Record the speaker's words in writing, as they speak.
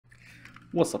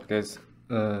What's up, guys?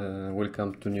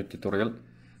 Welcome to new tutorial.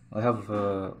 I have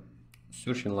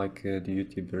searching the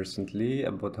YouTube recently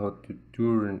about how to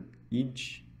turn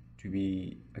edge to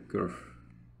be a curve,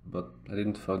 but I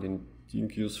didn't find anything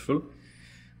useful.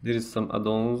 There is some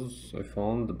add-ons I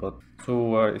found, but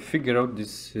so I figure out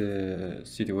this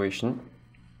situation.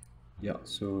 Yeah,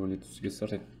 so let's get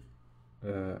started.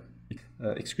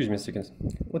 Excuse me a second.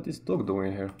 What is dog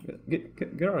doing here?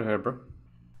 Get out of here, bro.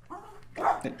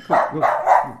 Hey, go.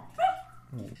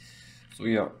 So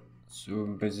yeah, so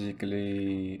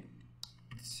basically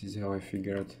this is how I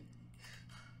figured.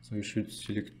 So you should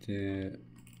select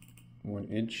one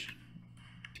edge,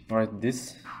 separate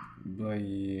this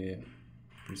by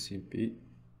pressing P,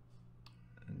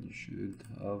 and you should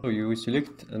have. So you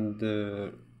select and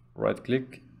right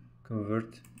click,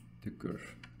 convert to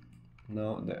curve.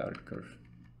 Now they are curve,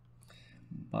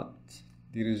 but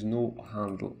there is no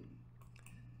handle.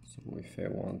 So if I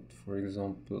want, for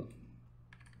example,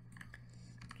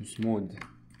 to smooth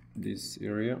this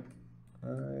area,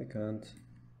 I can't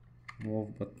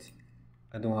move, but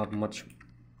I don't have much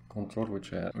control,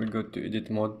 which I have. We go to edit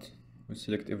mode, we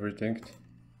select everything,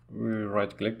 we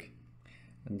right click,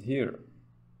 and here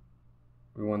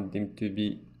we want them to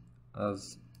be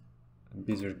as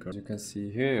bezier curve. As you can see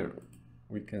here,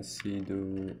 we can see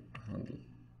the handle.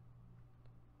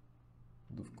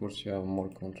 And of course you have more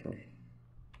control.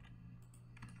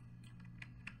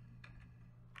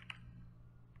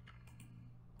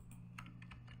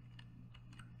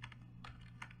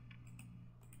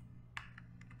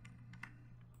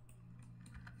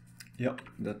 Yeah,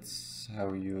 that's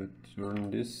how you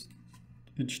turn this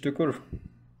edge to curve.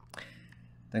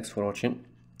 Thanks for watching.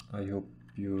 I hope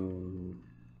you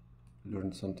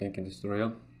learned something in this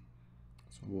tutorial.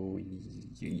 So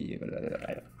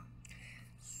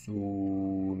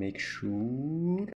make sure